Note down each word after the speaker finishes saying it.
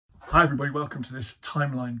Hi everybody, welcome to this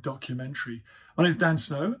timeline documentary. My name is Dan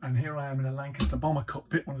Snow and here I am in a Lancaster bomber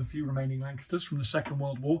cockpit, one of the few remaining Lancasters from the Second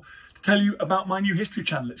World War, to tell you about my new history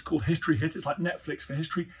channel. It's called History Hit. It's like Netflix for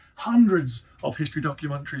history. Hundreds of history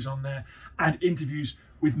documentaries on there and interviews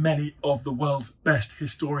with many of the world's best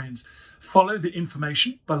historians. Follow the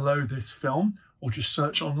information below this film or just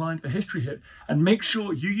search online for History Hit and make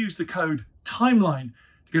sure you use the code TIMELINE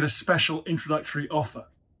to get a special introductory offer.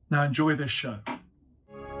 Now enjoy this show.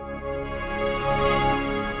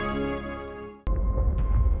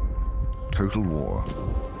 Total war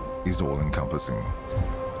is all-encompassing.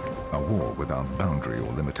 A war without boundary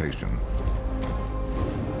or limitation.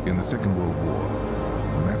 In the Second World War,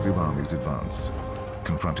 massive armies advanced,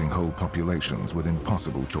 confronting whole populations with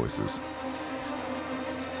impossible choices.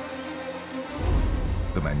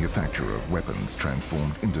 The manufacture of weapons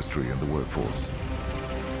transformed industry and the workforce.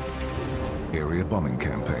 Area bombing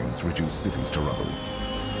campaigns reduced cities to rubble.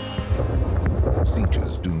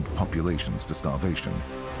 Sieges doomed populations to starvation.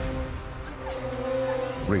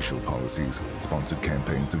 Racial policies sponsored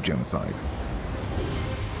campaigns of genocide.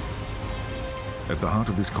 At the heart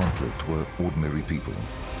of this conflict were ordinary people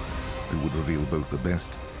who would reveal both the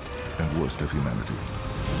best and worst of humanity.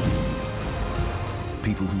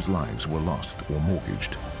 People whose lives were lost or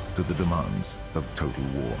mortgaged to the demands of total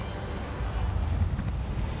war.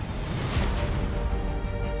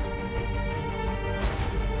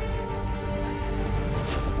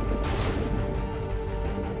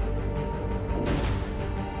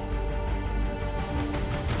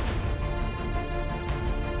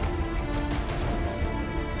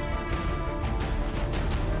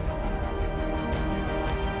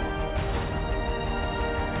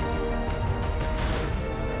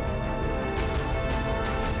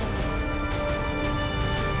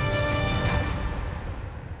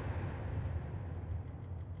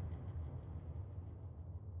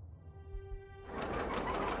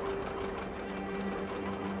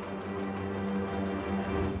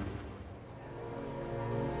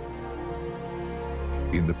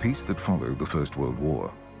 In the peace that followed the First World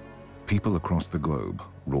War, people across the globe,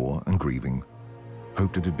 raw and grieving,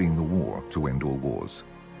 hoped it had been the war to end all wars.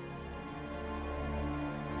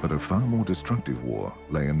 But a far more destructive war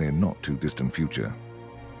lay in their not-too-distant future.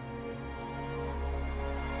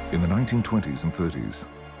 In the 1920s and 30s,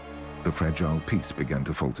 the fragile peace began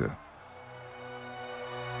to falter.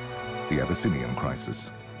 The Abyssinian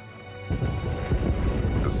crisis,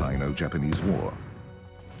 the Sino-Japanese War,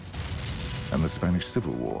 and the Spanish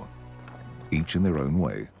Civil War, each in their own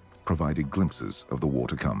way, provided glimpses of the war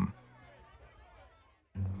to come.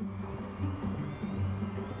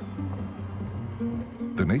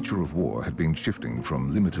 The nature of war had been shifting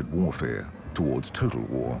from limited warfare towards total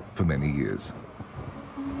war for many years.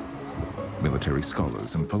 Military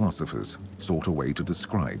scholars and philosophers sought a way to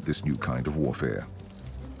describe this new kind of warfare.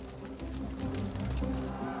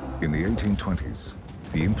 In the 1820s,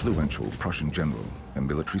 the influential Prussian general and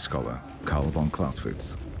military scholar Karl von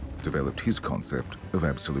Clausewitz developed his concept of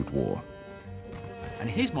absolute war. And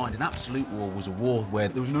in his mind, an absolute war was a war where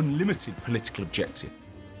there was an unlimited political objective,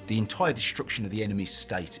 the entire destruction of the enemy's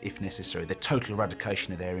state, if necessary, the total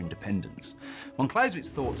eradication of their independence. Von Clausewitz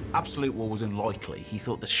thought absolute war was unlikely. He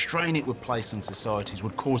thought the strain it would place on societies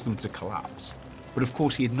would cause them to collapse. But of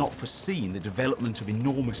course, he had not foreseen the development of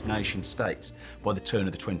enormous nation-states by the turn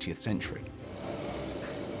of the 20th century.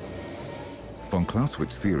 Von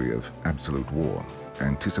Clausewitz's theory of absolute war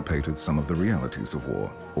anticipated some of the realities of war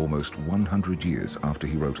almost 100 years after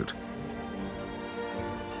he wrote it.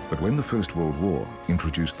 But when the First World War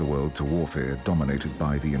introduced the world to warfare dominated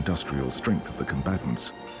by the industrial strength of the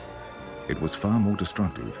combatants, it was far more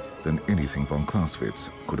destructive than anything von Clausewitz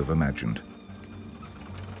could have imagined.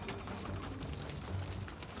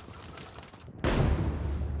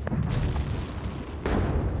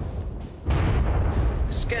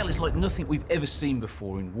 The scale is like nothing we've ever seen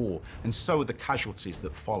before in war, and so are the casualties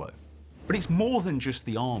that follow. But it's more than just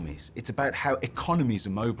the armies, it's about how economies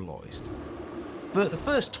are mobilised. For the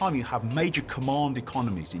first time, you have major command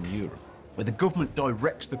economies in Europe, where the government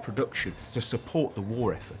directs the production to support the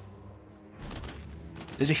war effort.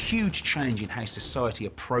 There's a huge change in how society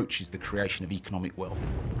approaches the creation of economic wealth.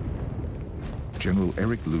 General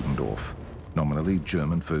Erich Ludendorff, nominally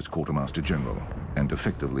German First Quartermaster General and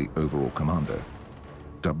effectively overall commander,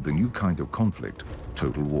 dubbed the new kind of conflict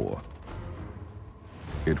total war.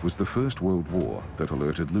 It was the First World War that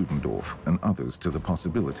alerted Ludendorff and others to the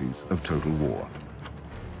possibilities of total war.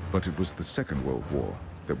 But it was the Second World War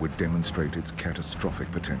that would demonstrate its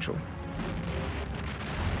catastrophic potential.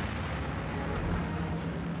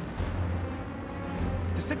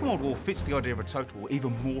 The Second World War fits the idea of a total war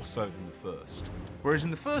even more so than the First. Whereas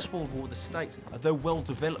in the First World War, the States, though well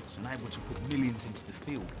developed and able to put millions into the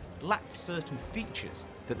field, lacked certain features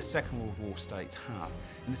that the Second World War states have.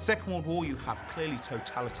 In the Second World War, you have clearly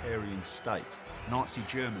totalitarian states, Nazi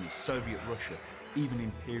Germany, Soviet Russia, even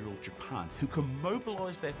Imperial Japan, who can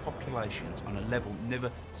mobilise their populations on a level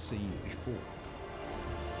never seen before.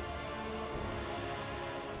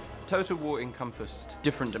 Total war encompassed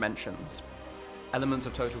different dimensions. Elements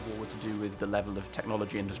of total war were to do with the level of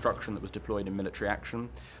technology and destruction that was deployed in military action.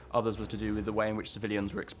 Others were to do with the way in which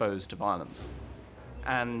civilians were exposed to violence.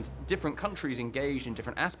 And different countries engaged in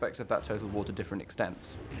different aspects of that total war to different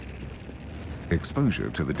extents. Exposure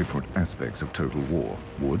to the different aspects of total war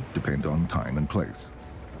would depend on time and place.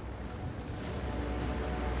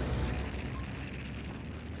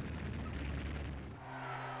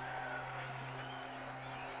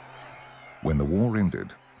 When the war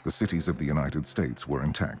ended, the cities of the United States were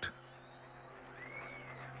intact.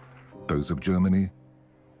 Those of Germany,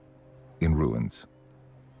 in ruins.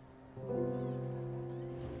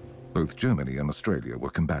 Both Germany and Australia were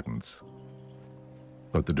combatants.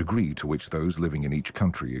 But the degree to which those living in each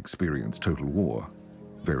country experienced total war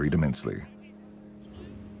varied immensely.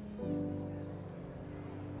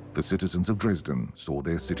 The citizens of Dresden saw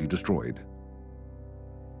their city destroyed.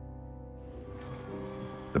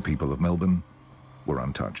 The people of Melbourne were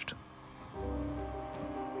untouched.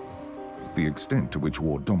 The extent to which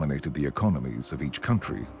war dominated the economies of each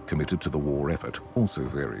country committed to the war effort also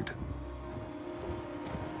varied.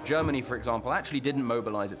 Germany, for example, actually didn't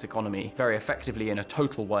mobilize its economy very effectively in a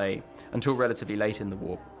total way until relatively late in the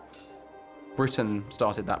war. Britain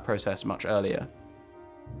started that process much earlier.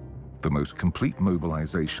 The most complete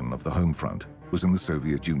mobilization of the home front was in the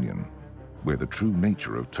Soviet Union, where the true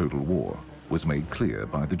nature of total war was made clear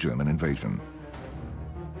by the German invasion.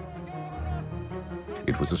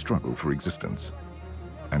 It was a struggle for existence,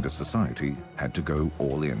 and a society had to go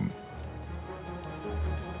all in.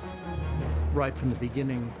 Right from the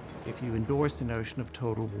beginning, if you endorse the notion of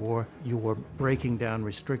total war, you're breaking down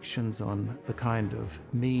restrictions on the kind of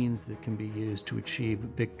means that can be used to achieve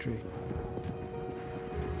victory.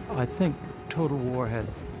 I think total war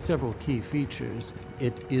has several key features.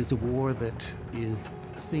 It is a war that is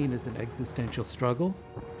seen as an existential struggle.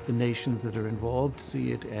 The nations that are involved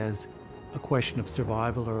see it as a question of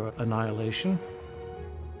survival or annihilation.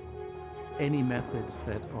 Any methods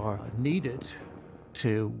that are needed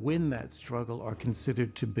to win that struggle are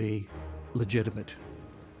considered to be legitimate.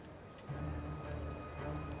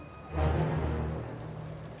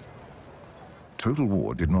 Total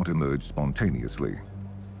war did not emerge spontaneously.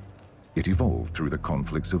 It evolved through the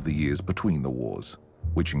conflicts of the years between the wars,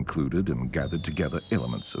 which included and gathered together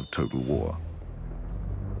elements of total war.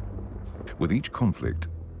 With each conflict,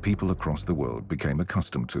 people across the world became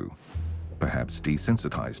accustomed to, perhaps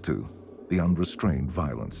desensitized to, the unrestrained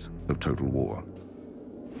violence of total war.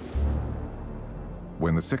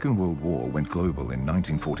 When the Second World War went global in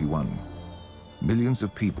 1941, millions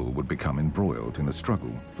of people would become embroiled in a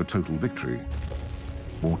struggle for total victory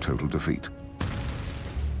or total defeat.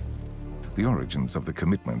 The origins of the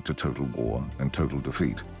commitment to total war and total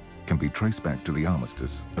defeat can be traced back to the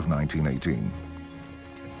armistice of 1918.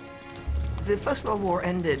 The First World War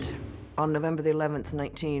ended on November the 11th,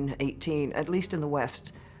 1918, at least in the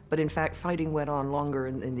West, but in fact fighting went on longer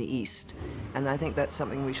in the East, and I think that's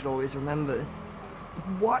something we should always remember.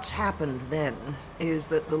 What happened then is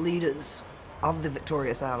that the leaders of the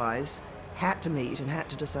victorious Allies had to meet and had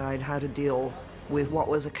to decide how to deal with what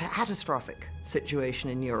was a catastrophic situation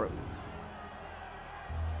in Europe.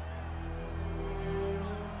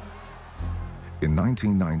 In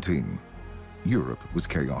 1919, Europe was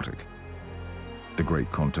chaotic. The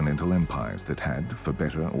great continental empires that had, for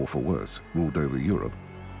better or for worse, ruled over Europe,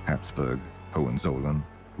 Habsburg, Hohenzollern,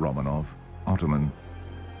 Romanov, Ottoman,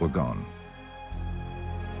 were gone.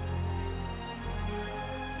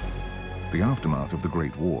 The aftermath of the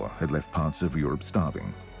Great War had left parts of Europe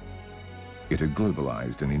starving. It had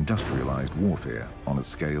globalized and industrialized warfare on a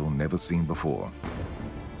scale never seen before.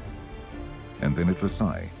 And then at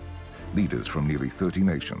Versailles, leaders from nearly 30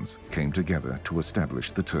 nations came together to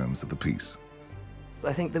establish the terms of the peace.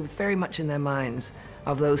 I think that very much in their minds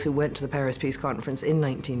of those who went to the Paris Peace Conference in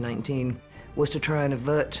 1919 was to try and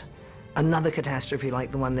avert another catastrophe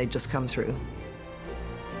like the one they'd just come through.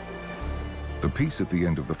 The peace at the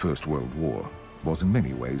end of the First World War was in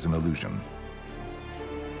many ways an illusion.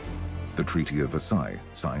 The Treaty of Versailles,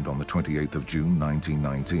 signed on the 28th of June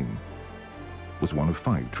 1919, was one of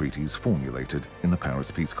 5 treaties formulated in the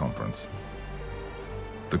Paris Peace Conference.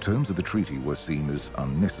 The terms of the treaty were seen as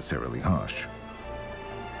unnecessarily harsh.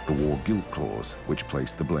 The War Guilt Clause, which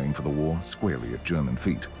placed the blame for the war squarely at German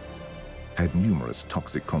feet, had numerous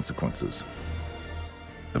toxic consequences.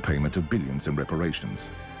 The payment of billions in reparations,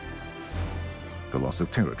 the loss of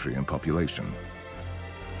territory and population,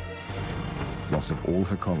 loss of all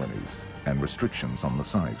her colonies, and restrictions on the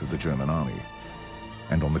size of the German army,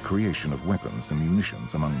 and on the creation of weapons and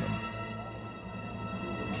munitions among them.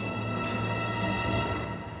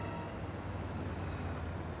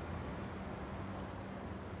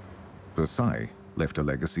 Versailles left a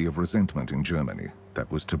legacy of resentment in Germany that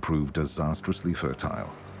was to prove disastrously fertile.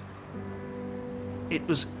 It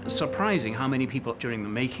was surprising how many people during the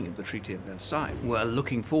making of the Treaty of Versailles were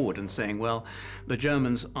looking forward and saying, well, the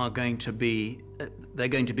Germans are going to be, they're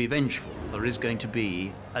going to be vengeful. There is going to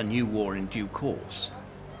be a new war in due course.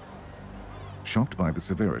 Shocked by the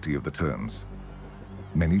severity of the terms,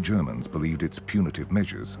 many Germans believed its punitive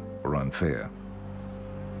measures were unfair.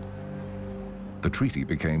 The treaty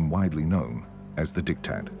became widely known as the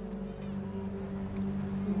Diktat.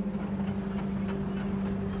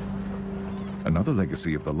 Another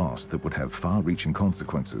legacy of the loss that would have far-reaching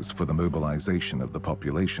consequences for the mobilization of the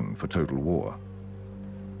population for total war,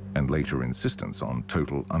 and later insistence on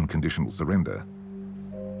total unconditional surrender,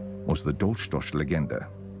 was the Dolchstoßlegende,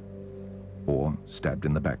 or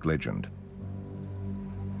stabbed-in-the-back legend.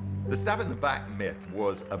 The stab-in-the-back myth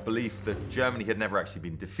was a belief that Germany had never actually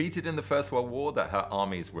been defeated in the First World War, that her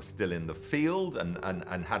armies were still in the field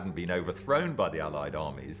and hadn't been overthrown by the Allied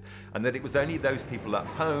armies, and that it was only those people at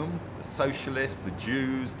home, the socialists, the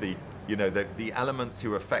Jews, the elements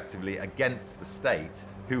who were effectively against the state,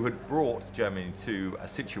 who had brought Germany to a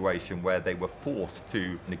situation where they were forced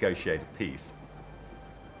to negotiate a peace.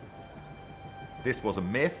 This was a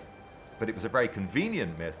myth, but it was a very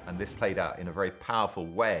convenient myth, and this played out in a very powerful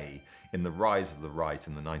way in the rise of the right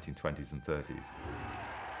in the 1920s and 30s.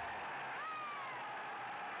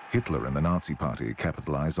 Hitler and the Nazi Party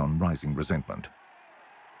capitalized on rising resentment.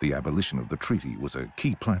 The abolition of the treaty was a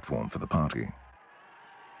key platform for the party.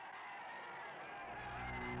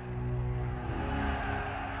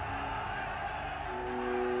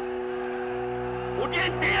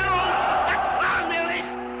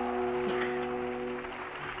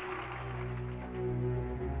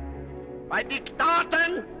 Bei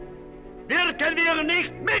Diktaten wirken wir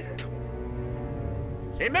nicht mit.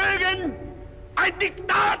 Sie mögen ein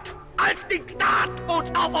Diktat als Diktat uns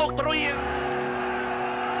aufoktroyieren.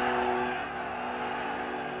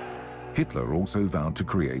 Hitler also vowed to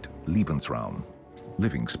create Lebensraum,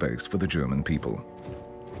 living space for the German people.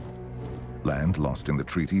 Land lost in the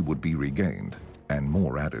treaty would be regained, and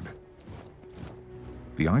more added.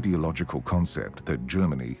 The ideological concept that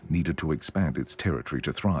Germany needed to expand its territory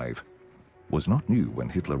to thrive was not new when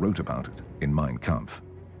Hitler wrote about it in Mein Kampf.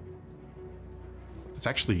 It's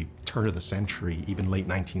actually turn of the century, even late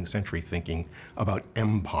 19th century thinking about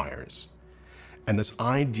empires. And this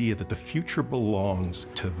idea that the future belongs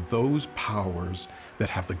to those powers that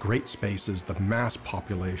have the great spaces, the mass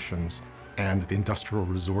populations, and the industrial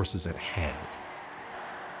resources at hand.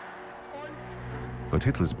 But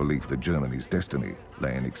Hitler's belief that Germany's destiny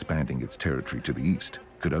lay in expanding its territory to the east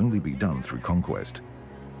could only be done through conquest.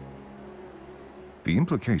 The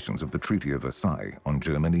implications of the Treaty of Versailles on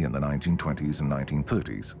Germany in the 1920s and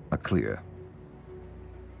 1930s are clear.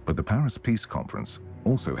 But the Paris Peace Conference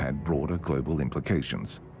also had broader global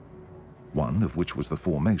implications, one of which was the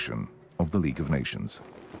formation of the League of Nations.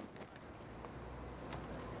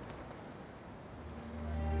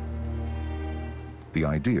 The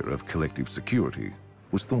idea of collective security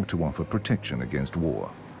was thought to offer protection against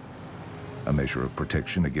war, a measure of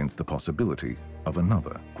protection against the possibility of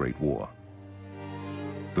another Great War.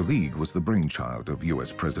 The League was the brainchild of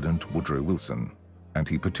US President Woodrow Wilson, and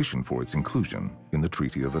he petitioned for its inclusion in the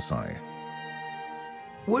Treaty of Versailles.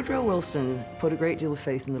 Woodrow Wilson put a great deal of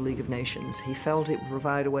faith in the League of Nations. He felt it would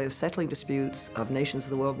provide a way of settling disputes, of nations of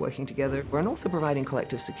the world working together, and also providing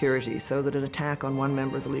collective security so that an attack on one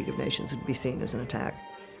member of the League of Nations would be seen as an attack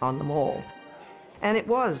on them all. And it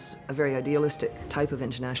was a very idealistic type of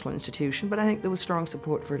international institution, but I think there was strong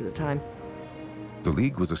support for it at the time. The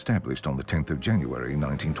League was established on the 10th of January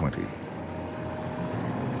 1920.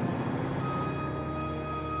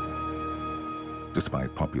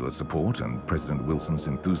 Despite popular support and President Wilson's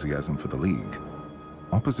enthusiasm for the League,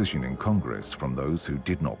 opposition in Congress from those who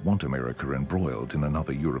did not want America embroiled in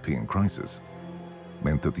another European crisis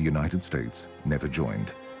meant that the United States never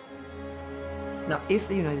joined. Now, if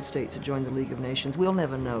the United States had joined the League of Nations, we'll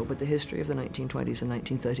never know, but the history of the 1920s and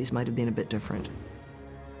 1930s might have been a bit different.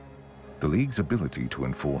 The League's ability to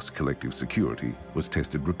enforce collective security was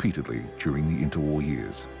tested repeatedly during the interwar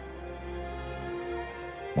years.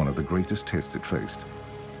 One of the greatest tests it faced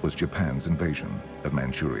was Japan's invasion of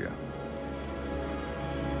Manchuria.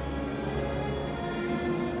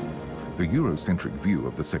 The Eurocentric view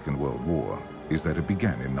of the Second World War is that it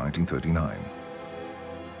began in 1939.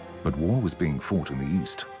 But war was being fought in the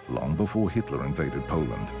East long before Hitler invaded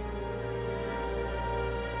Poland.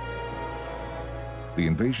 The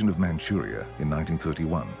invasion of Manchuria in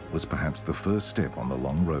 1931 was perhaps the first step on the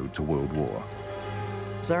long road to World War.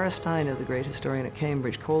 Zara Steiner, the great historian at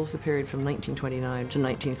Cambridge, calls the period from 1929 to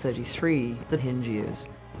 1933 the hinge years.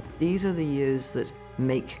 These are the years that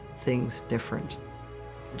make things different.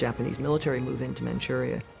 The Japanese military move into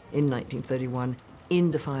Manchuria in 1931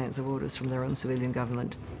 in defiance of orders from their own civilian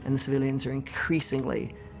government, and the civilians are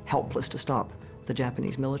increasingly helpless to stop the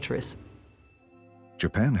Japanese militarists.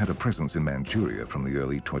 Japan had a presence in Manchuria from the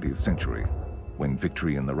early 20th century, when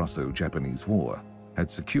victory in the Russo-Japanese War had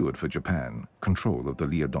secured for Japan control of the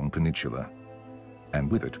Liaodong Peninsula, and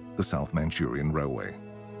with it, the South Manchurian Railway.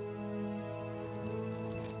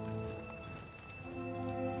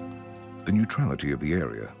 The neutrality of the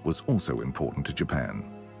area was also important to Japan,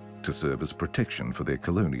 to serve as protection for their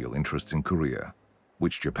colonial interests in Korea,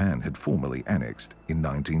 which Japan had formally annexed in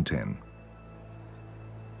 1910.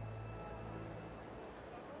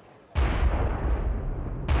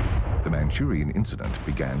 The Manchurian incident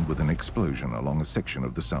began with an explosion along a section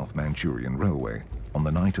of the South Manchurian Railway on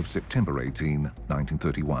the night of September 18,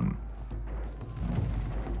 1931.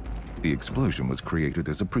 The explosion was created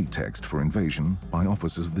as a pretext for invasion by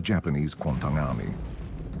officers of the Japanese Kwantung Army,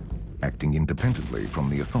 acting independently from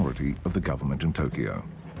the authority of the government in Tokyo.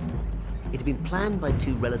 It had been planned by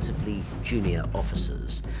two relatively junior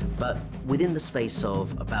officers, but within the space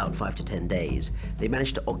of about 5 to 10 days, they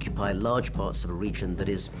managed to occupy large parts of a region that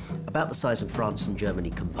is about the size of France and Germany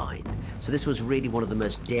combined. So this was really one of the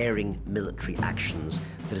most daring military actions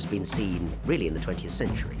that has been seen really in the 20th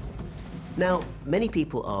century. Now, many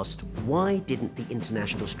people asked, why didn't the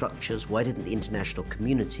international structures, why didn't the international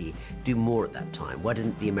community do more at that time? Why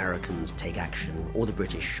didn't the Americans take action, or the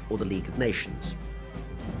British, or the League of Nations?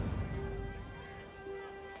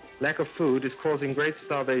 Lack of food is causing great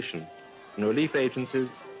starvation, and relief agencies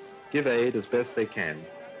give aid as best they can.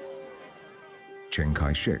 Chiang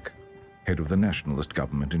Kai-shek, head of the nationalist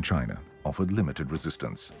government in China, offered limited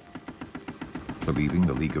resistance, believing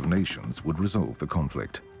the League of Nations would resolve the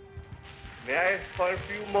conflict. May I, for a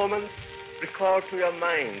few moments, recall to your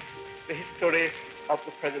mind the history of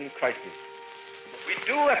the present crisis. We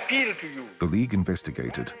do appeal to you. The League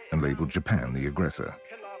investigated and labeled Japan the aggressor,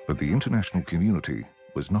 but the international community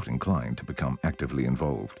was not inclined to become actively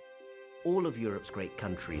involved. All of Europe's great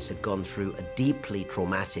countries had gone through a deeply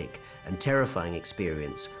traumatic and terrifying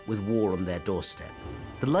experience with war on their doorstep.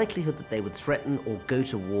 The likelihood that they would threaten or go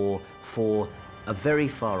to war for a very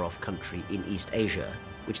far-off country in East Asia,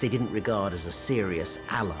 which they didn't regard as a serious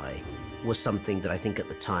ally, was something that I think at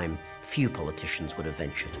the time few politicians would have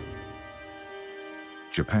ventured.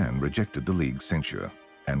 Japan rejected the League's censure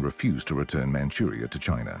and refused to return Manchuria to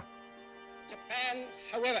China. Japan,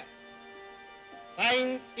 however,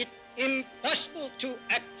 finds it impossible to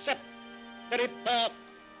accept the report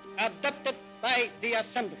adopted by the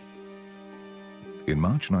Assembly. In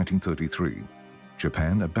March 1933,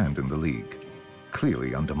 Japan abandoned the League,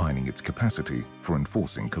 clearly undermining its capacity for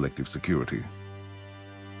enforcing collective security.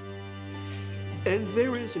 And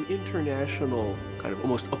there is an international kind of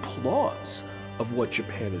almost applause of what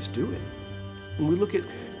Japan is doing. When we look at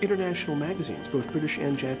international magazines, both British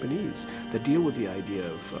and Japanese, that deal with the idea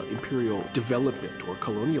of imperial development or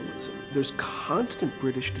colonialism, there's constant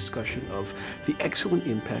British discussion of the excellent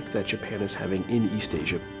impact that Japan is having in East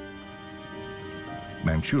Asia.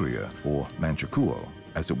 Manchuria, or Manchukuo,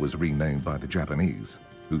 as it was renamed by the Japanese,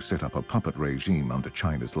 who set up a puppet regime under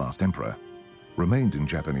China's last emperor, remained in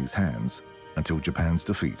Japanese hands until Japan's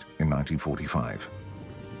defeat in 1945.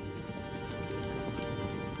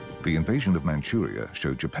 The invasion of Manchuria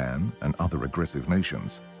showed Japan and other aggressive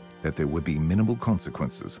nations that there would be minimal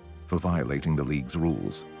consequences for violating the League's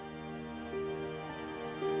rules.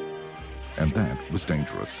 And that was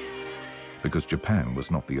dangerous, because Japan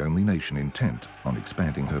was not the only nation intent on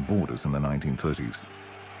expanding her borders in the 1930s.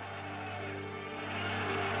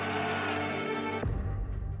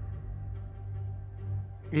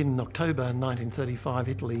 In October 1935,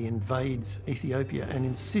 Italy invades Ethiopia and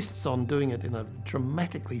insists on doing it in a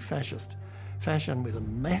dramatically fascist fashion with a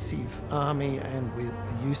massive army and with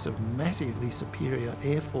the use of massively superior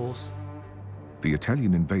air force. The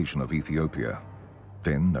Italian invasion of Ethiopia,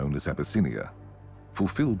 then known as Abyssinia,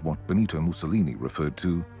 fulfilled what Benito Mussolini referred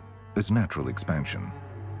to as natural expansion.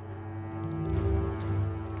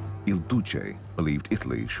 Il Duce believed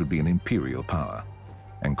Italy should be an imperial power,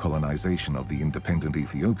 and colonization of the independent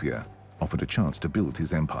Ethiopia offered a chance to build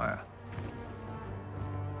his empire.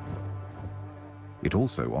 It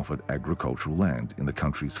also offered agricultural land in the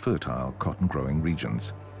country's fertile cotton-growing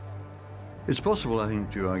regions. It's possible, I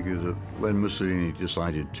think, to argue that when Mussolini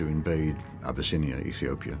decided to invade Abyssinia,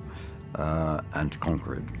 Ethiopia, and to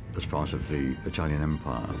conquer it as part of the Italian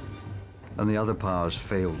Empire, and the other powers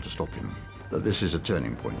failed to stop him, that this is a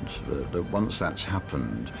turning point, that once that's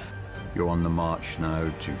happened, you're on the march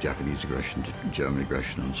now to Japanese aggression, to German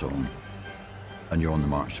aggression, and so on, and you're on the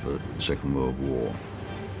march for the Second World War.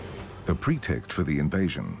 The pretext for the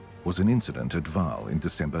invasion was an incident at Val in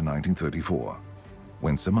December 1934,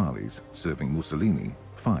 when Somalis serving Mussolini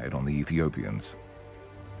fired on the Ethiopians.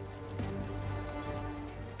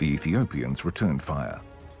 The Ethiopians returned fire,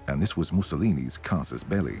 and this was Mussolini's casus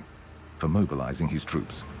belli for mobilizing his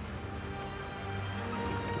troops.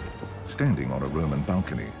 Standing on a Roman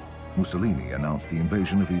balcony, Mussolini announced the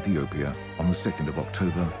invasion of Ethiopia on the 2nd of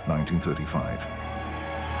October 1935.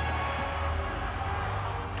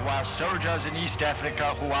 To our soldiers in East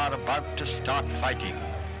Africa who are about to start fighting,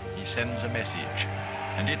 he sends a message,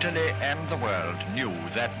 and Italy and the world knew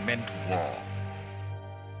that meant war.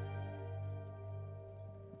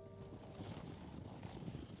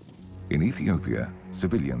 In Ethiopia,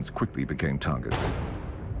 civilians quickly became targets.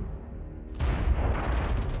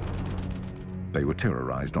 They were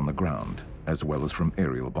terrorized on the ground, as well as from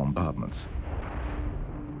aerial bombardments,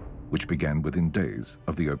 which began within days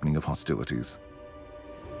of the opening of hostilities.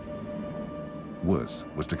 Worse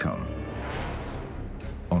was to come.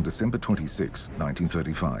 On December 26,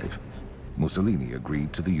 1935, Mussolini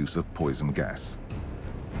agreed to the use of poison gas.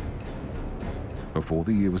 Before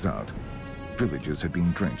the year was out, villages had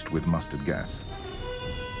been drenched with mustard gas.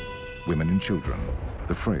 Women and children,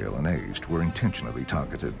 the frail and aged, were intentionally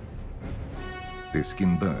targeted. Their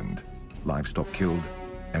skin burned, livestock killed,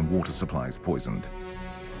 and water supplies poisoned.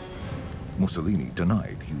 Mussolini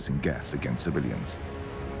denied using gas against civilians.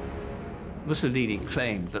 Mussolini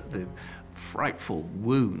claimed that the frightful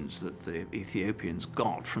wounds that the Ethiopians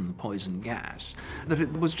got from the poison gas, that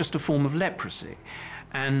it was just a form of leprosy,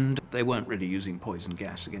 and they weren't really using poison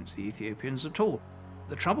gas against the Ethiopians at all.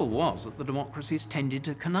 The trouble was that the democracies tended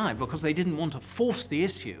to connive because they didn't want to force the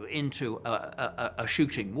issue into a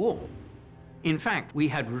shooting war. In fact, we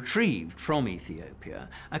had retrieved from Ethiopia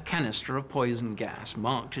a canister of poison gas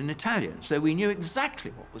marked in Italian, so we knew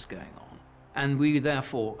exactly what was going on. And we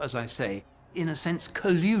therefore, as I say, in a sense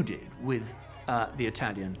colluded with the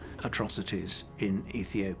Italian atrocities in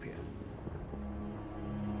Ethiopia.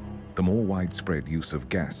 The more widespread use of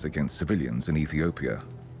gas against civilians in Ethiopia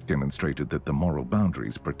demonstrated that the moral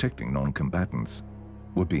boundaries protecting non-combatants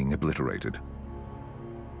were being obliterated.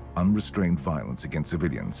 Unrestrained violence against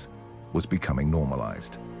civilians was becoming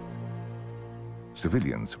normalized.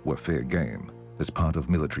 Civilians were fair game as part of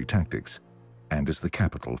military tactics and as the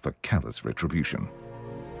capital for callous retribution.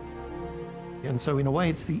 And so in a way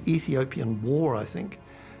it's the Ethiopian War, I think,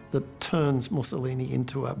 that turns Mussolini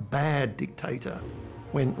into a bad dictator,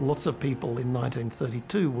 when lots of people in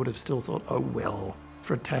 1932 would have still thought, oh well,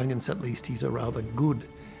 for Italians at least he's a rather good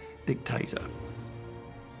dictator.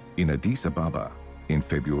 In Addis Ababa, in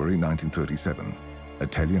February 1937,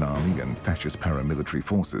 Italian army and fascist paramilitary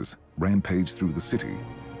forces rampaged through the city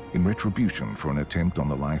in retribution for an attempt on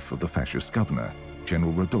the life of the fascist governor,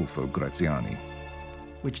 General Rodolfo Graziani.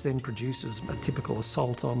 Which then produces a typical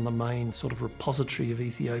assault on the main sort of repository of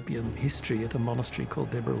Ethiopian history at a monastery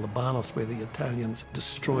called Debre Libanos, where the Italians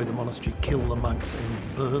destroy the monastery, kill the monks,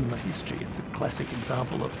 and burn the history. It's a classic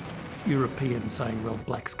example of Europeans saying, well,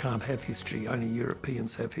 blacks can't have history, only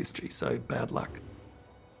Europeans have history, so bad luck.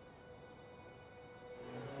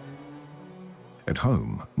 At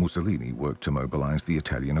home, Mussolini worked to mobilize the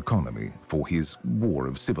Italian economy for his war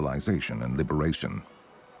of civilization and liberation.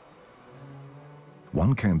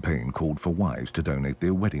 One campaign called for wives to donate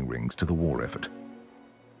their wedding rings to the war effort.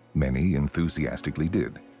 Many enthusiastically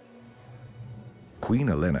did. Queen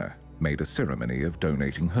Elena made a ceremony of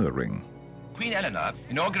donating her ring. Queen Eleanor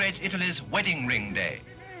inaugurates Italy's Wedding Ring Day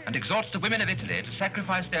and exhorts the women of Italy to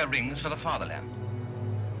sacrifice their rings for the fatherland.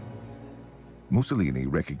 Mussolini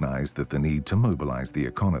recognized that the need to mobilize the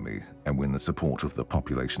economy and win the support of the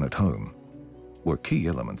population at home were key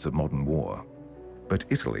elements of modern war. But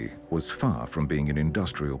Italy was far from being an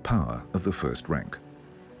industrial power of the first rank,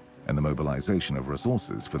 and the mobilization of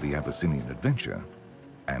resources for the Abyssinian adventure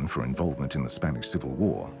and for involvement in the Spanish Civil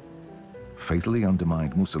War fatally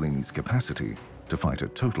undermined Mussolini's capacity to fight a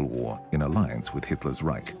total war in alliance with Hitler's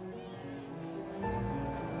Reich.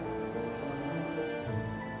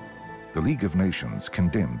 The League of Nations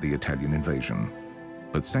condemned the Italian invasion,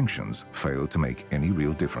 but sanctions failed to make any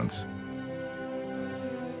real difference.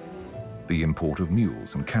 The import of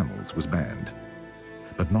mules and camels was banned,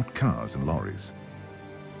 but not cars and lorries.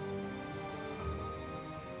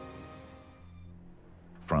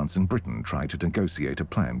 France and Britain tried to negotiate a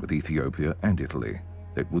plan with Ethiopia and Italy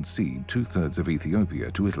that would cede 2/3 of Ethiopia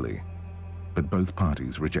to Italy, but both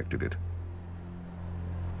parties rejected it.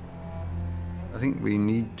 I think we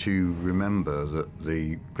need to remember that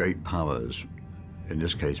the great powers, in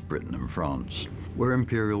this case Britain and France, were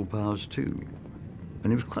imperial powers too.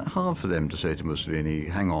 And it was quite hard for them to say to Mussolini,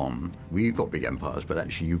 hang on, we've got big empires, but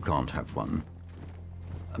actually you can't have one.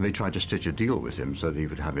 And they tried to stitch a deal with him so that he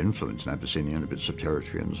would have influence in Abyssinia and bits of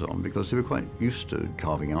territory and so on, because they were quite used to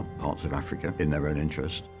carving up parts of Africa in their own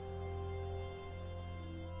interest.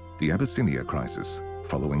 The Abyssinia crisis,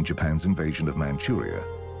 following Japan's invasion of Manchuria,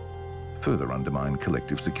 further undermined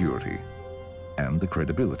collective security and the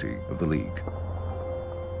credibility of the League.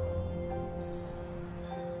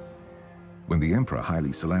 When the Emperor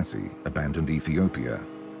Haile Selassie abandoned Ethiopia,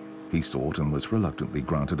 he sought and was reluctantly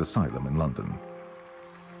granted asylum in London.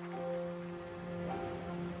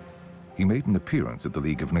 He made an appearance at the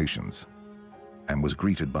League of Nations and was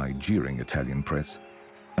greeted by jeering Italian press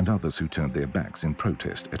and others who turned their backs in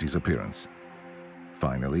protest at his appearance.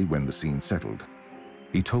 Finally, when the scene settled,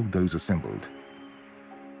 he told those assembled,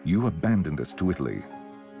 "You abandoned us to Italy."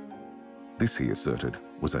 This, he asserted,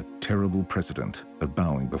 was a terrible precedent of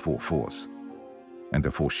bowing before force and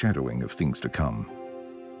a foreshadowing of things to come.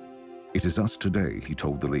 "It is us today," he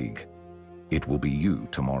told the League. "It will be you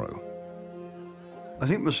tomorrow." I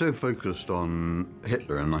think we're so focused on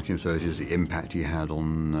Hitler in the 1930s, the impact he had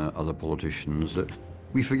on other politicians, that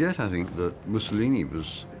we forget, I think, that Mussolini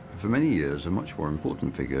was, for many years, a much more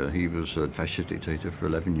important figure. He was a fascist dictator for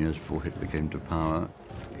 11 years before Hitler came to power.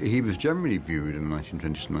 He was generally viewed in the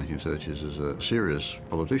 1920s and 1930s as a serious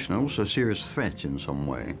politician, and also a serious threat in some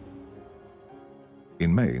way.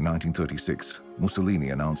 In May 1936, Mussolini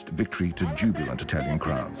announced victory to jubilant Italian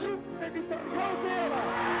crowds.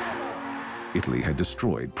 Italy had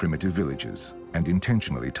destroyed primitive villages and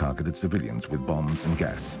intentionally targeted civilians with bombs and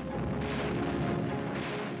gas.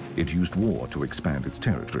 It used war to expand its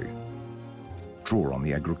territory, draw on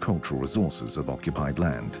the agricultural resources of occupied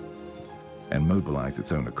land, and mobilize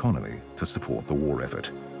its own economy to support the war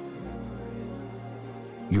effort.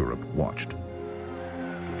 Europe watched.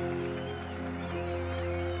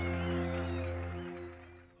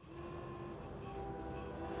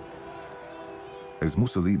 As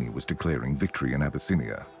Mussolini was declaring victory in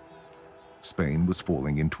Abyssinia, Spain was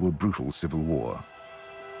falling into a brutal civil war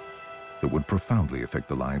that would profoundly affect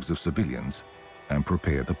the lives of civilians and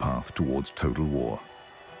prepare the path towards total war.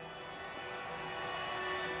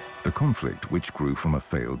 The conflict, which grew from a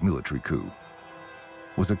failed military coup,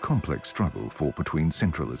 was a complex struggle fought between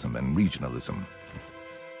centralism and regionalism,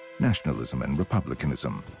 nationalism and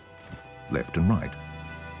republicanism, left and right,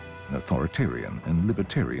 and authoritarian and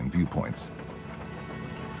libertarian viewpoints.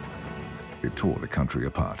 It tore the country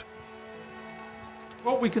apart.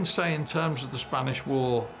 What we can say in terms of the Spanish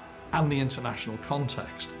War and the international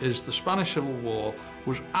context is the Spanish Civil War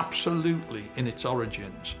was absolutely, in its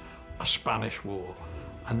origins, a Spanish war,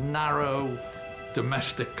 a narrow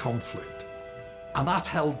domestic conflict. And that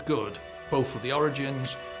held good, both for the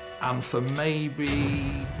origins and for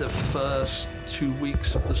maybe the first 2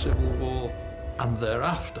 weeks of the Civil War. And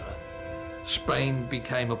thereafter, Spain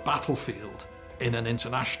became a battlefield in an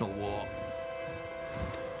international war.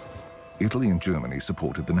 Italy and Germany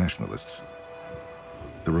supported the nationalists.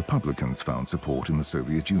 The Republicans found support in the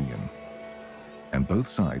Soviet Union. And both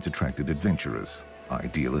sides attracted adventurers,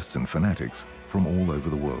 idealists and fanatics from all over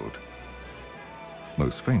the world.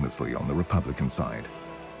 Most famously on the Republican side,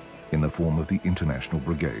 in the form of the International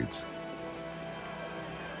Brigades.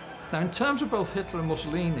 Now, in terms of both Hitler and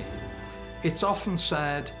Mussolini, it's often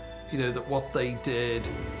said, that what they did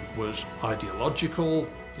was ideological,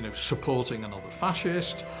 supporting another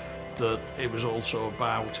fascist, that it was also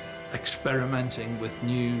about experimenting with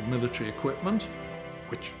new military equipment,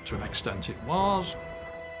 which to an extent it was.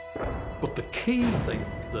 But the key thing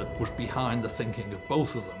that was behind the thinking of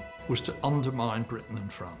both of them was to undermine Britain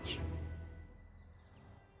and France.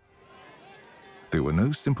 There were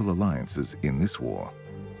no simple alliances in this war,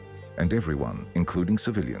 and everyone, including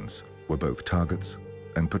civilians, were both targets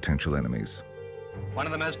and potential enemies. One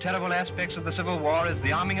of the most terrible aspects of the Civil War is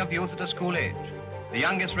the arming of youth at a school age. The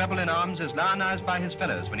youngest rebel in arms is lionized by his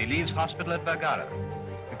fellows when he leaves hospital at Vergara.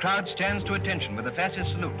 The crowd stands to attention with a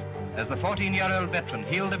fascist salute as the 14-year-old veteran,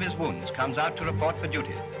 healed of his wounds, comes out to report for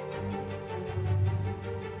duty.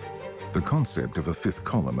 The concept of a fifth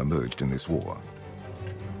column emerged in this war.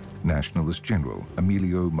 Nationalist General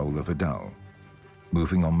Emilio Mola Vidal,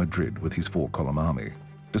 moving on Madrid with his 4-column army,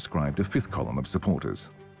 described a fifth column of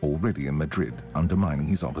supporters, already in Madrid, undermining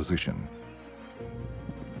his opposition.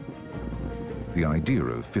 The idea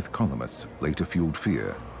of fifth columnists later fueled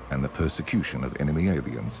fear and the persecution of enemy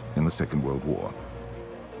aliens in the Second World War.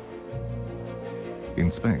 In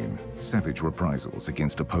Spain, savage reprisals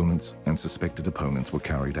against opponents and suspected opponents were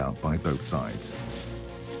carried out by both sides.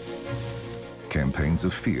 Campaigns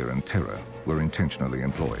of fear and terror were intentionally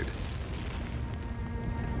employed.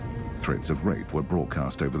 Threats of rape were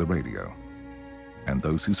broadcast over the radio, and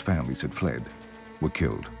those whose families had fled were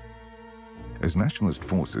killed. As nationalist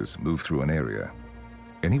forces moved through an area,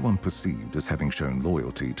 anyone perceived as having shown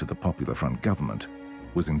loyalty to the Popular Front government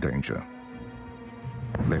was in danger.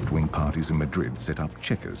 Left-wing parties in Madrid set up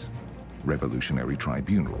checkers, revolutionary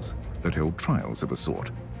tribunals that held trials of a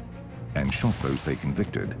sort, and shot those they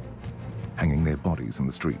convicted, hanging their bodies in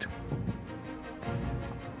the street.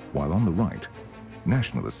 While on the right,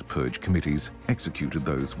 nationalist purge committees executed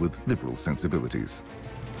those with liberal sensibilities.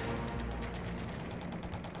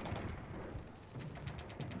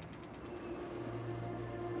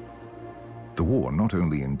 The war not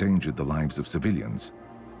only endangered the lives of civilians,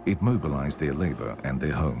 it mobilized their labor and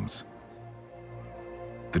their homes.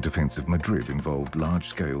 The defense of Madrid involved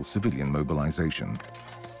large-scale civilian mobilization,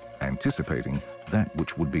 anticipating that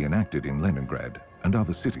which would be enacted in Leningrad and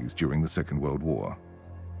other cities during the Second World War.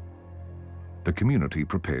 The community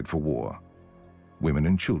prepared for war. Women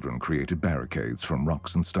and children created barricades from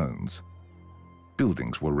rocks and stones.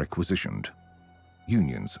 Buildings were requisitioned.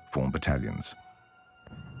 Unions formed battalions.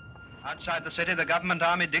 Outside the city, the government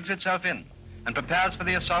army digs itself in and prepares for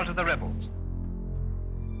the assault of the rebels.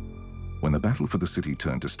 When the battle for the city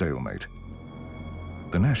turned to stalemate,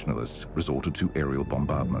 the nationalists resorted to aerial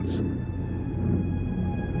bombardments.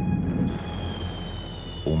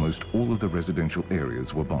 Almost all of the residential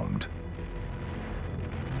areas were bombed.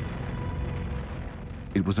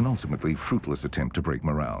 It was an ultimately fruitless attempt to break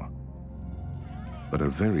morale, but a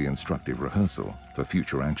very instructive rehearsal for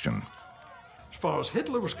future action. As far as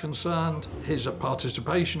Hitler was concerned, his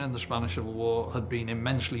participation in the Spanish Civil War had been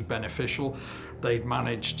immensely beneficial. They'd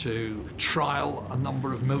managed to trial a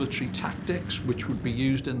number of military tactics which would be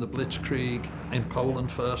used in the Blitzkrieg in Poland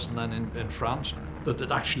first and then in France, that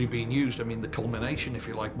had actually been used. I mean, the culmination, if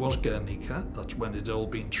you like, was Guernica. That's when it had all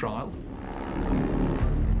been trialed.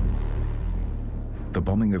 The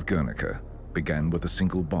bombing of Guernica began with a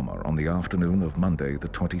single bomber on the afternoon of Monday, the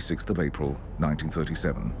 26th of April,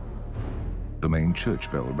 1937. The main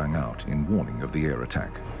church bell rang out in warning of the air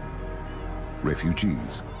attack.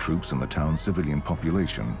 Refugees, troops and the town's civilian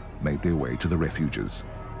population made their way to the refuges.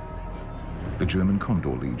 The German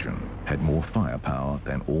Condor Legion had more firepower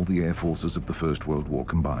than all the air forces of the First World War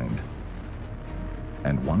combined.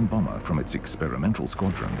 And one bomber from its experimental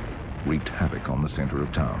squadron wreaked havoc on the center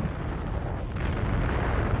of town.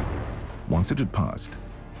 Once it had passed,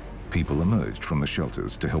 people emerged from the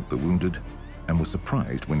shelters to help the wounded and were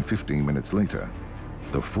surprised when 15 minutes later,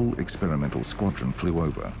 the full experimental squadron flew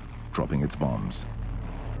over, dropping its bombs.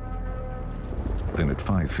 Then at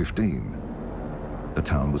 5:15, the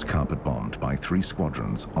town was carpet-bombed by 3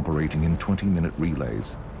 squadrons operating in 20-minute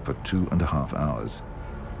relays for 2.5 hours.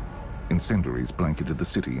 Incendiaries blanketed the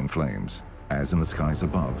city in flames, as in the skies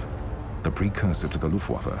above, the precursor to the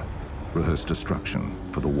Luftwaffe rehearsed destruction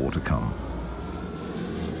for the war to come.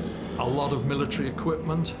 A lot of military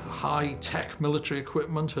equipment, high-tech military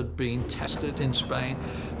equipment, had been tested in Spain.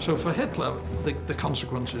 So for Hitler, the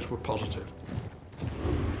consequences were positive.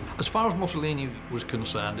 As far as Mussolini was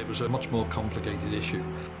concerned, it was a much more complicated issue.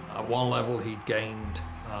 At one level, he'd gained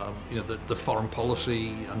the foreign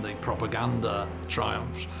policy and the propaganda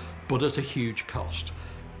triumphs, but at a huge cost.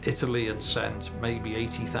 Italy had sent maybe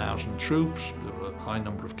 80,000 troops, there were a high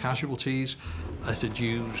number of casualties. It had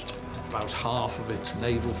used about half of its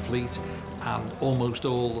naval fleet and almost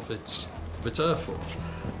all of its air force.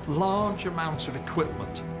 Large amounts of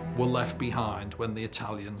equipment were left behind when the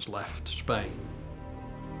Italians left Spain.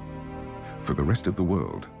 For the rest of the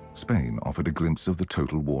world, Spain offered a glimpse of the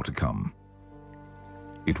total war to come.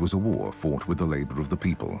 It was a war fought with the labor of the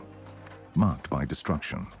people, marked by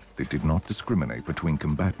destruction that did not discriminate between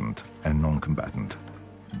combatant and non-combatant,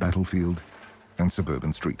 battlefield and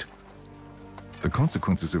suburban street. The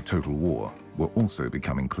consequences of total war were also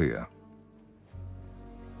becoming clear.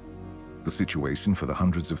 The situation for the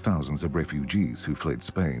hundreds of thousands of refugees who fled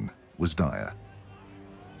Spain was dire.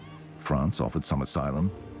 France offered some asylum,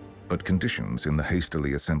 but conditions in the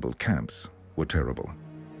hastily assembled camps were terrible.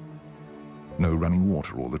 No running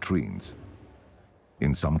water or latrines.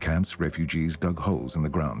 In some camps, refugees dug holes in the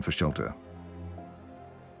ground for shelter.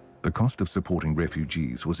 The cost of supporting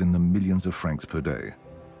refugees was in the millions of francs per day,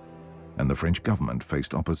 and the French government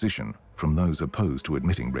faced opposition from those opposed to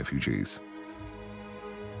admitting refugees.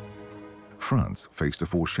 France faced a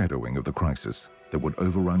foreshadowing of the crisis that would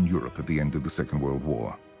overrun Europe at the end of the Second World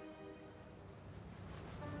War.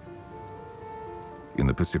 In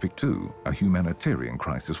the Pacific, too, a humanitarian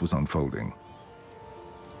crisis was unfolding.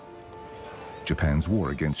 Japan's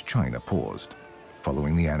war against China paused,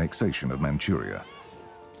 following the annexation of Manchuria.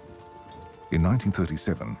 In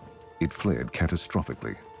 1937, it flared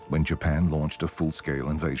catastrophically when Japan launched a full-scale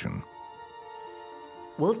invasion.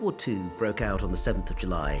 World War II broke out on the 7th of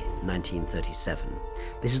July, 1937.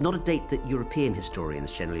 This is not a date that European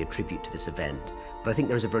historians generally attribute to this event, but I think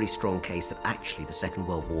there is a very strong case that actually the Second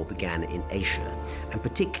World War began in Asia, and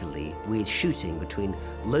particularly with shooting between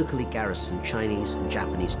locally garrisoned Chinese and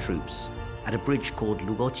Japanese troops at a bridge called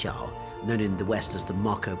Lugotiao, known in the West as the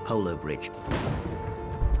Marco Polo Bridge.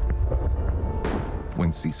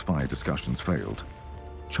 When ceasefire discussions failed,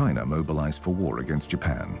 China mobilized for war against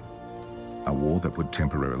Japan, a war that would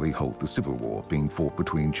temporarily halt the civil war being fought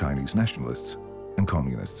between Chinese nationalists and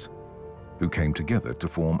communists, who came together to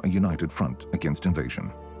form a united front against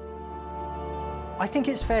invasion. I think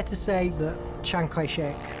it's fair to say that Chiang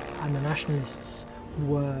Kai-shek and the nationalists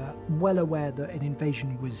were well aware that an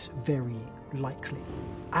invasion was very likely.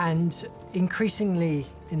 And increasingly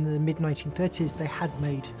in the mid-1930s, they had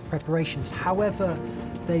made preparations. However,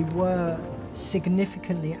 they were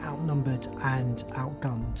significantly outnumbered and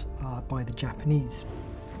outgunned by the Japanese.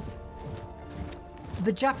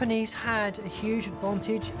 The Japanese had a huge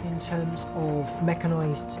advantage in terms of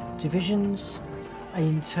mechanized divisions,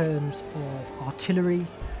 in terms of artillery,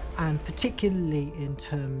 and particularly in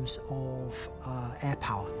terms of air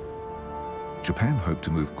power. Japan hoped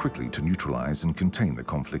to move quickly to neutralize and contain the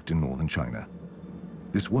conflict in northern China.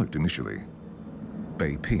 This worked initially.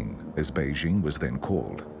 Beiping, as Beijing was then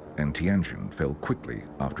called, and Tianjin fell quickly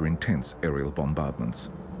after intense aerial bombardments.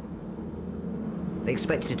 They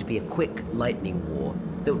expected it to be a quick lightning war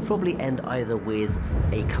that would probably end either with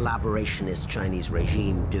a collaborationist Chinese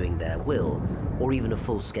regime doing their will, or even a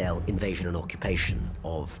full-scale invasion and occupation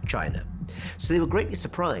of China. So they were greatly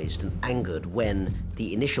surprised and angered when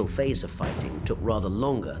the initial phase of fighting took rather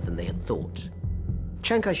longer than they had thought.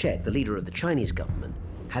 Chiang Kai-shek, the leader of the Chinese government,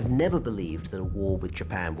 had never believed that a war with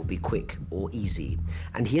Japan would be quick or easy,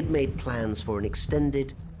 and he had made plans for an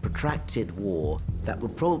extended, protracted war that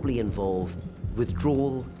would probably involve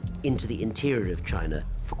withdrawal into the interior of China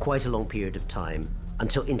for quite a long period of time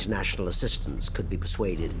until international assistance could be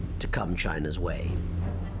persuaded to come China's way.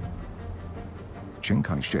 Chiang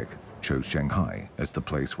Kai-shek chose Shanghai as the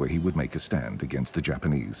place where he would make a stand against the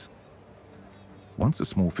Japanese. Once a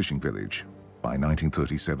small fishing village, by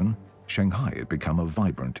 1937, Shanghai had become a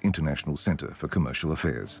vibrant international center for commercial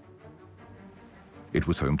affairs. It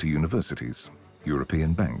was home to universities,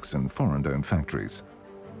 European banks, and foreign-owned factories.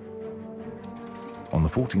 On the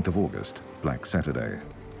 14th of August, Black Saturday,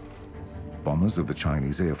 bombers of the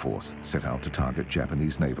Chinese Air Force set out to target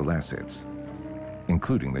Japanese naval assets,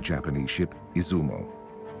 including the Japanese ship Izumo.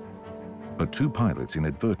 But two pilots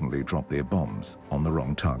inadvertently dropped their bombs on the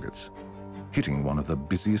wrong targets, hitting one of the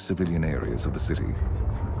busiest civilian areas of the city.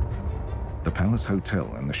 The Palace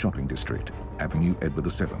Hotel and the shopping district, Avenue Edward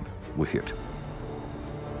VII, were hit.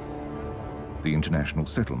 The international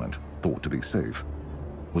settlement, thought to be safe,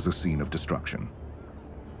 was a scene of destruction.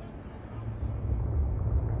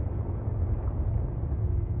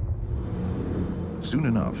 Soon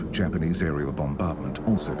enough, Japanese aerial bombardment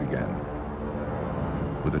also began,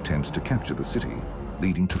 with attempts to capture the city,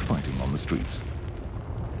 leading to fighting on the streets.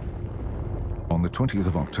 On the 20th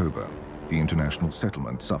of October, the international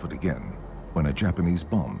settlement suffered again when a Japanese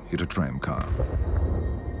bomb hit a tram car.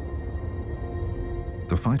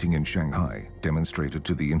 The fighting in Shanghai demonstrated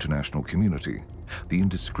to the international community the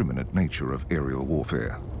indiscriminate nature of aerial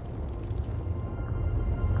warfare.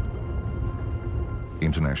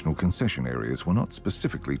 International concession areas were not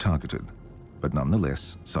specifically targeted, but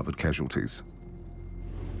nonetheless suffered casualties.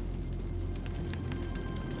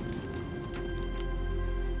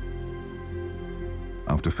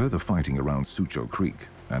 After further fighting around Suzhou Creek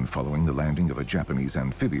and following the landing of a Japanese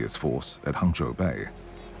amphibious force at Hangzhou Bay,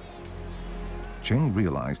 Cheng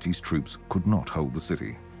realized his troops could not hold the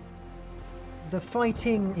city. The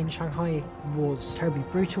fighting in Shanghai was terribly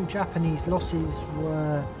brutal. Japanese losses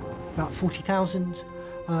were about 40,000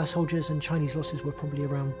 soldiers, and Chinese losses were probably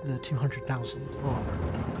around the 200,000 mark.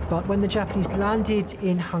 But when the Japanese landed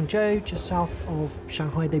in Hangzhou, just south of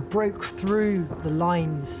Shanghai, they broke through the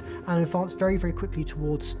lines and advanced very, very quickly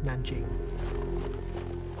towards Nanjing.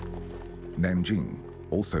 Nanjing,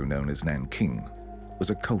 also known as Nanking, was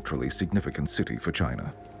a culturally significant city for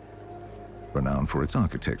China. Renowned for its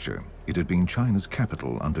architecture, it had been China's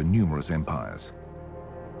capital under numerous empires.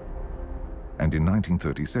 And in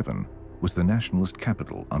 1937, was the nationalist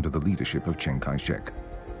capital under the leadership of Chiang Kai-shek.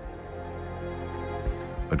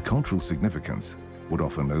 But cultural significance would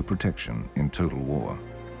offer no protection in total war.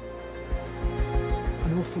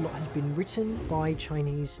 An awful lot has been written by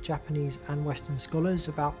Chinese, Japanese and Western scholars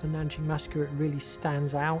about the Nanjing Massacre. It really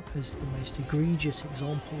stands out as the most egregious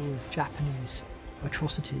example of Japanese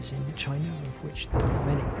atrocities in China, of which there are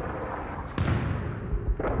many.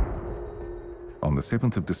 On the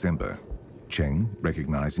 7th of December, Chiang,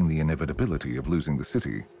 recognizing the inevitability of losing the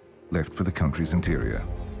city, left for the country's interior.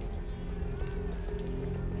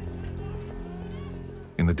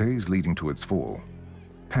 In the days leading to its fall,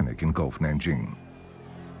 panic engulfed Nanjing.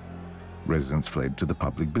 Residents fled to the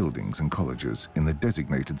public buildings and colleges in the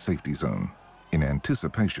designated safety zone in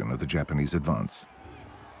anticipation of the Japanese advance.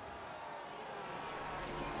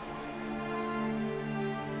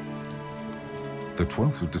 The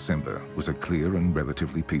 12th of December was a clear and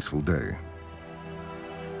relatively peaceful day.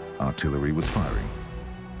 Artillery was firing,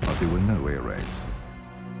 but there were no air raids.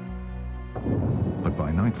 But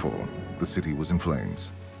by nightfall, the city was in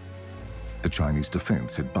flames. The Chinese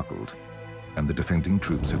defense had buckled, and the defending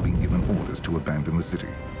troops had been given orders to abandon the city.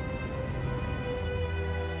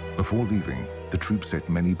 Before leaving, the troops set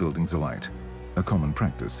many buildings alight, a common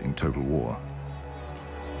practice in total war.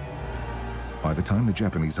 By the time the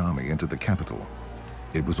Japanese army entered the capital,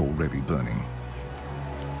 it was already burning.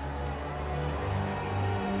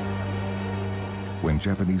 When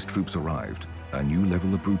Japanese troops arrived, a new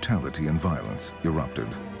level of brutality and violence erupted.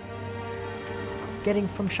 Getting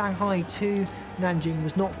from Shanghai to Nanjing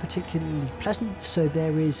was not particularly pleasant, so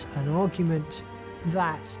there is an argument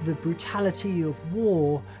that the brutality of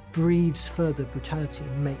war breeds further brutality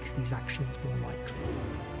and makes these actions more likely.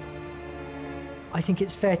 I think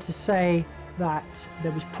it's fair to say that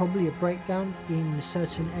there was probably a breakdown in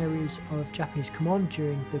certain areas of Japanese command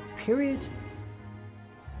during the period.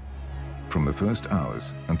 From the first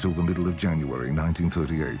hours until the middle of January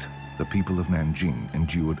 1938, the people of Nanjing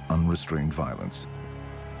endured unrestrained violence.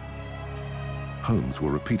 Homes were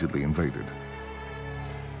repeatedly invaded.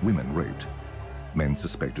 Women raped. Men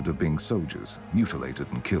suspected of being soldiers, mutilated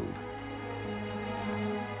and killed.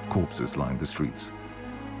 Corpses lined the streets.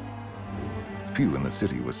 Few in the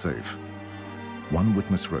city were safe. One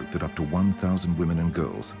witness wrote that up to 1,000 women and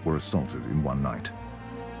girls were assaulted in one night.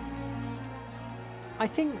 I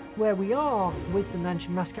think where we are with the Nanjing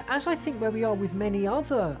Massacre, as I think where we are with many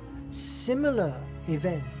other similar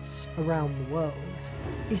events around the world,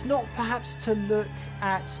 is not perhaps to look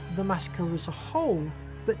at the massacre as a whole,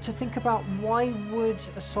 but to think about why would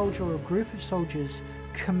a soldier or a group of soldiers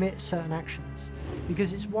commit certain actions.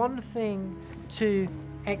 Because it's one thing to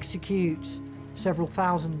execute several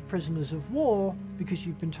thousand prisoners of war because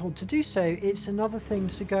you've been told to do so. It's another thing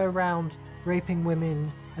to go around raping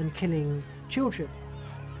women and killing children.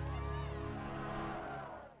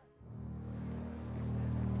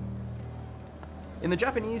 In the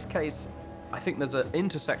Japanese case, I think there's an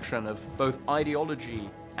intersection of both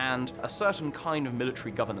ideology and a certain kind of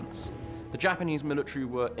military governance. The Japanese military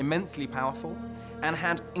were immensely powerful and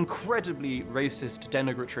had incredibly racist,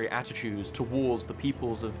 denigratory attitudes towards the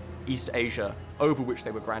peoples of East Asia, over which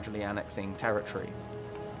they were gradually annexing territory.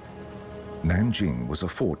 Nanjing was a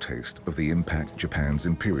foretaste of the impact Japan's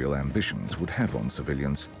imperial ambitions would have on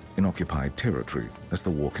civilians in occupied territory as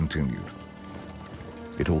the war continued.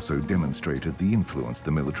 It also demonstrated the influence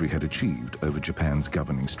the military had achieved over Japan's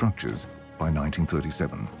governing structures by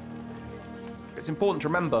 1937. It's important to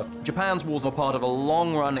remember, Japan's wars are part of a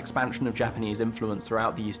long-run expansion of Japanese influence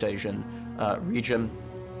throughout the East Asian region.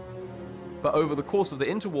 But over the course of the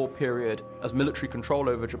interwar period, as military control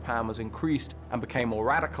over Japan was increased and became more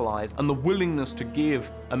radicalized, and the willingness to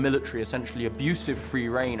give a military essentially abusive free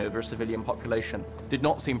rein over a civilian population did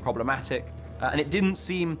not seem problematic, and it didn't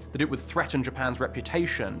seem that it would threaten Japan's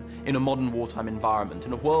reputation in a modern wartime environment.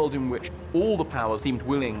 In a world in which all the powers seemed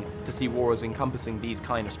willing to see war as encompassing these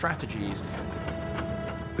kind of strategies.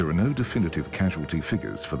 There are no definitive casualty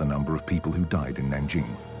figures for the number of people who died in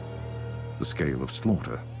Nanjing. The scale of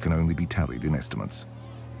slaughter can only be tallied in estimates.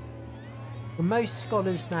 Most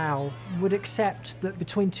scholars now would accept that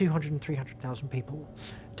between 200 and 300,000 people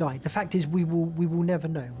died. The fact is we will never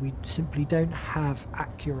know. We simply don't have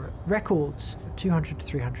accurate records. 200 to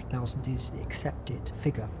 300,000 is the accepted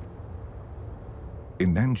figure.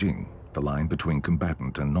 In Nanjing, the line between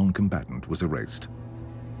combatant and non-combatant was erased.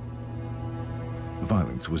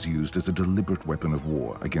 Violence was used as a deliberate weapon of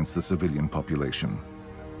war against the civilian population.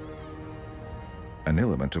 An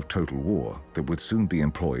element of total war that would soon be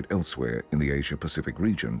employed elsewhere in the Asia-Pacific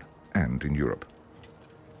region and in Europe.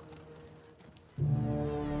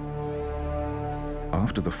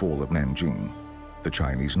 After the fall of Nanjing, The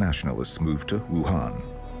Chinese nationalists moved to Wuhan.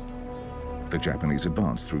 The Japanese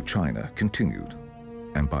advance through China continued,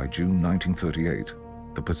 and by June 1938,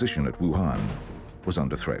 the position at Wuhan was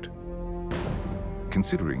under threat.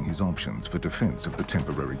 Considering his options for defense of the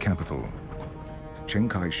temporary capital, Chiang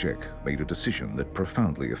Kai-shek made a decision that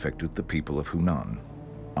profoundly affected the people of Hunan,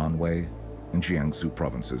 Anhui, and Jiangsu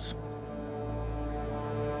provinces.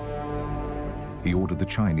 He ordered the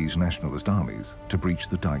Chinese nationalist armies to breach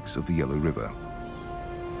the dikes of the Yellow River.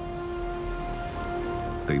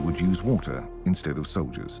 They would use water instead of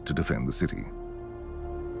soldiers to defend the city.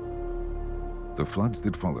 The floods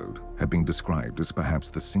that followed have been described as perhaps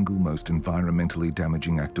the single most environmentally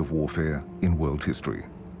damaging act of warfare in world history.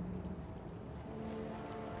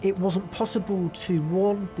 It wasn't possible to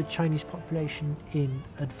warn the Chinese population in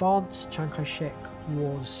advance. Chiang Kai-shek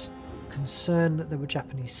was concerned that there were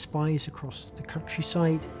Japanese spies across the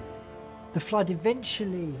countryside. The flood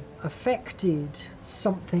eventually affected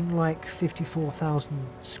something like 54,000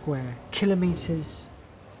 square kilometres.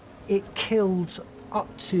 It killed up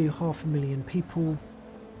to 500,000 people,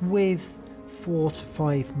 with 4 to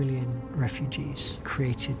 5 million refugees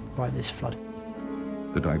created by this flood.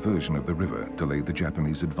 The diversion of the river delayed the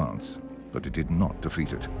Japanese advance, but it did not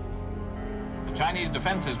defeat it. The Chinese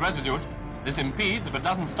defense is resolute. This impedes but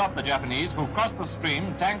doesn't stop the Japanese, who cross the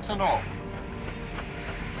stream, tanks and all.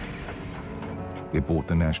 It bought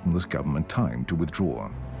the nationalist government time to withdraw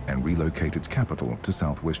and relocate its capital to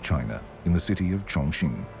southwest China in the city of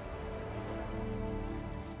Chongqing.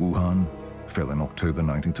 Wuhan fell in October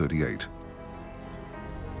 1938.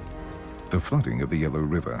 The flooding of the Yellow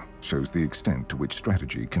River shows the extent to which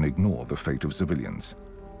strategy can ignore the fate of civilians.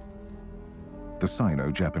 The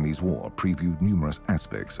Sino-Japanese War previewed numerous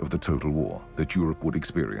aspects of the total war that Europe would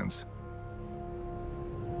experience.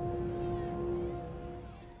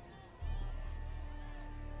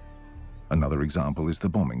 Another example is the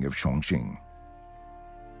bombing of Chongqing.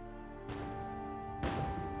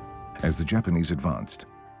 As the Japanese advanced,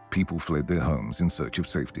 people fled their homes in search of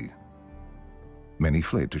safety. Many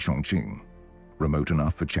fled to Chongqing, remote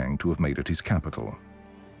enough for Chiang to have made it his capital.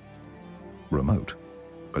 Remote,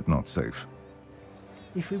 but not safe.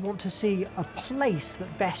 If we want to see a place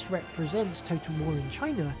that best represents total war in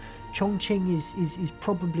China, Chongqing is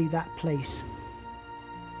probably that place.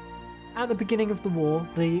 At the beginning of the war,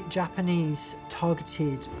 the Japanese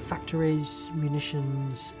targeted factories,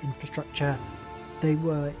 munitions, infrastructure. They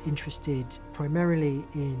were interested primarily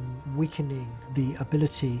in weakening the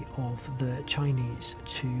ability of the Chinese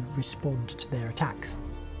to respond to their attacks.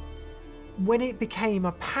 When it became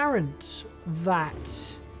apparent that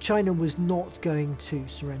China was not going to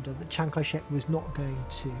surrender, that Chiang Kai-shek was not going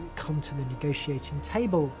to come to the negotiating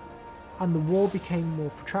table, and the war became more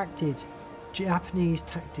protracted, Japanese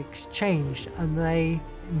tactics changed and they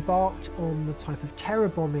embarked on the type of terror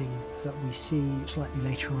bombing that we see slightly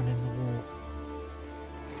later on in the war.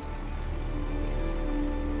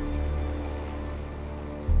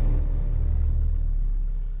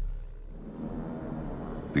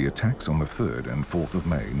 The attacks on the 3rd and 4th of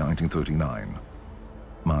May 1939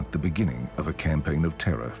 marked the beginning of a campaign of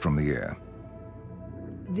terror from the air.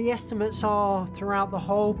 The estimates are, throughout the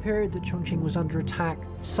whole period that Chongqing was under attack,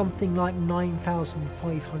 something like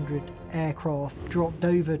 9,500 aircraft dropped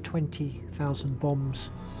over 20,000 bombs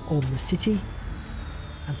on the city,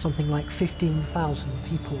 and something like 15,000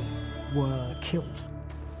 people were killed.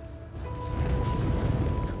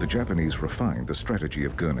 The Japanese refined the strategy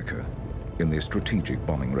of Guernica in their strategic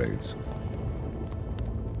bombing raids.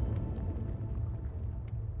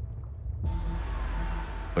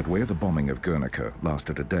 But where the bombing of Guernica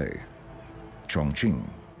lasted a day, Chongqing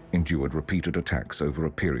endured repeated attacks over a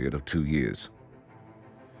period of 2 years.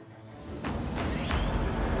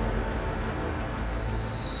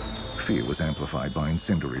 Fear was amplified by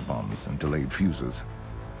incendiary bombs and delayed fuses,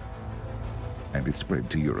 and it spread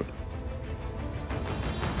to Europe.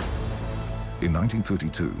 In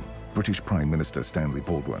 1932, British Prime Minister Stanley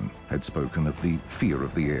Baldwin had spoken of the fear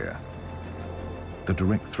of the air, the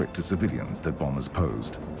direct threat to civilians that bombers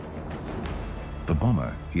posed. The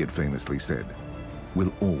bomber, he had famously said,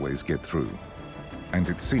 will always get through. And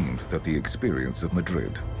it seemed that the experience of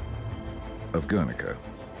Madrid, of Guernica,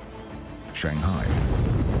 Shanghai,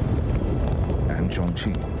 and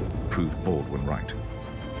Chongqing proved Baldwin right.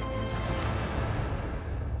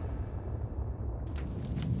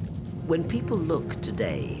 When people look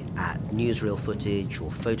today at newsreel footage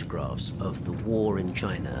or photographs of the war in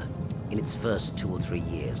China in its first 2 or 3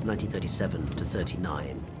 years, 1937 to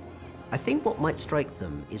 39, I think what might strike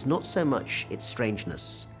them is not so much its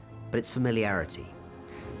strangeness, but its familiarity.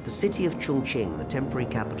 The city of Chongqing, the temporary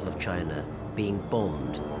capital of China, being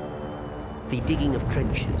bombed. The digging of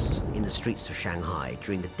trenches in the streets of Shanghai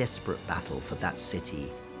during the desperate battle for that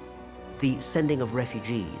city, the sending of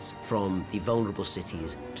refugees from the vulnerable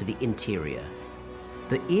cities to the interior.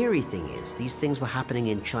 The eerie thing is, these things were happening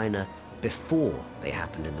in China before they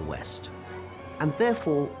happened in the West. And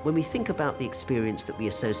therefore, when we think about the experience that we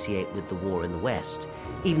associate with the war in the West,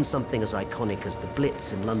 even something as iconic as the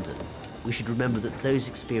Blitz in London, we should remember that those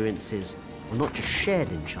experiences were not just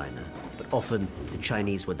shared in China, but often the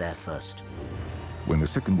Chinese were there first. When the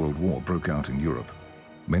Second World War broke out in Europe,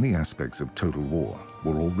 many aspects of total war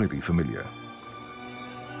were already familiar.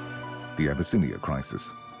 The Abyssinia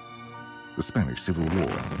crisis, the Spanish Civil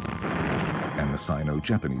War, and the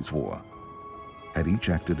Sino-Japanese War had each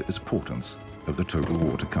acted as portents of the total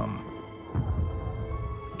war to come.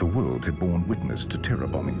 The world had borne witness to terror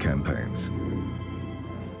bombing campaigns,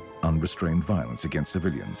 unrestrained violence against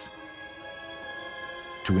civilians,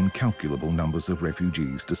 to incalculable numbers of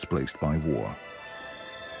refugees displaced by war.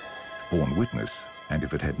 Borne witness, and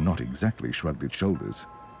if it had not exactly shrugged its shoulders,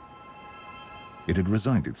 it had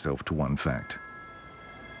resigned itself to one fact.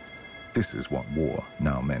 This is what war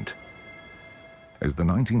now meant. As the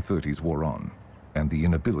 1930s wore on, and the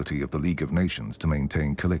inability of the League of Nations to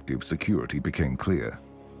maintain collective security became clear,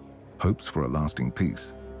 hopes for a lasting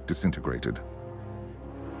peace disintegrated.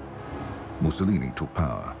 Mussolini took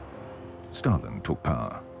power. Stalin took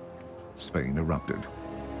power. Spain erupted.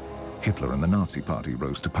 Hitler and the Nazi Party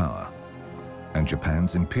rose to power. And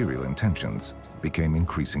Japan's imperial intentions became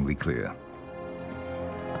increasingly clear.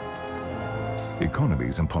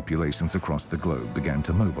 Economies and populations across the globe began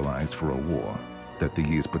to mobilize for a war that the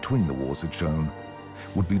years between the wars had shown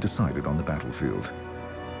would be decided on the battlefield,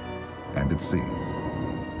 and at sea,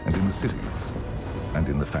 and in the cities, and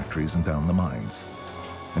in the factories and down the mines,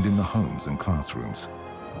 and in the homes and classrooms,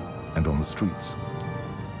 and on the streets,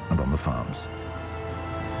 and on the farms.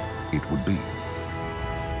 It would be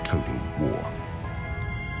total war.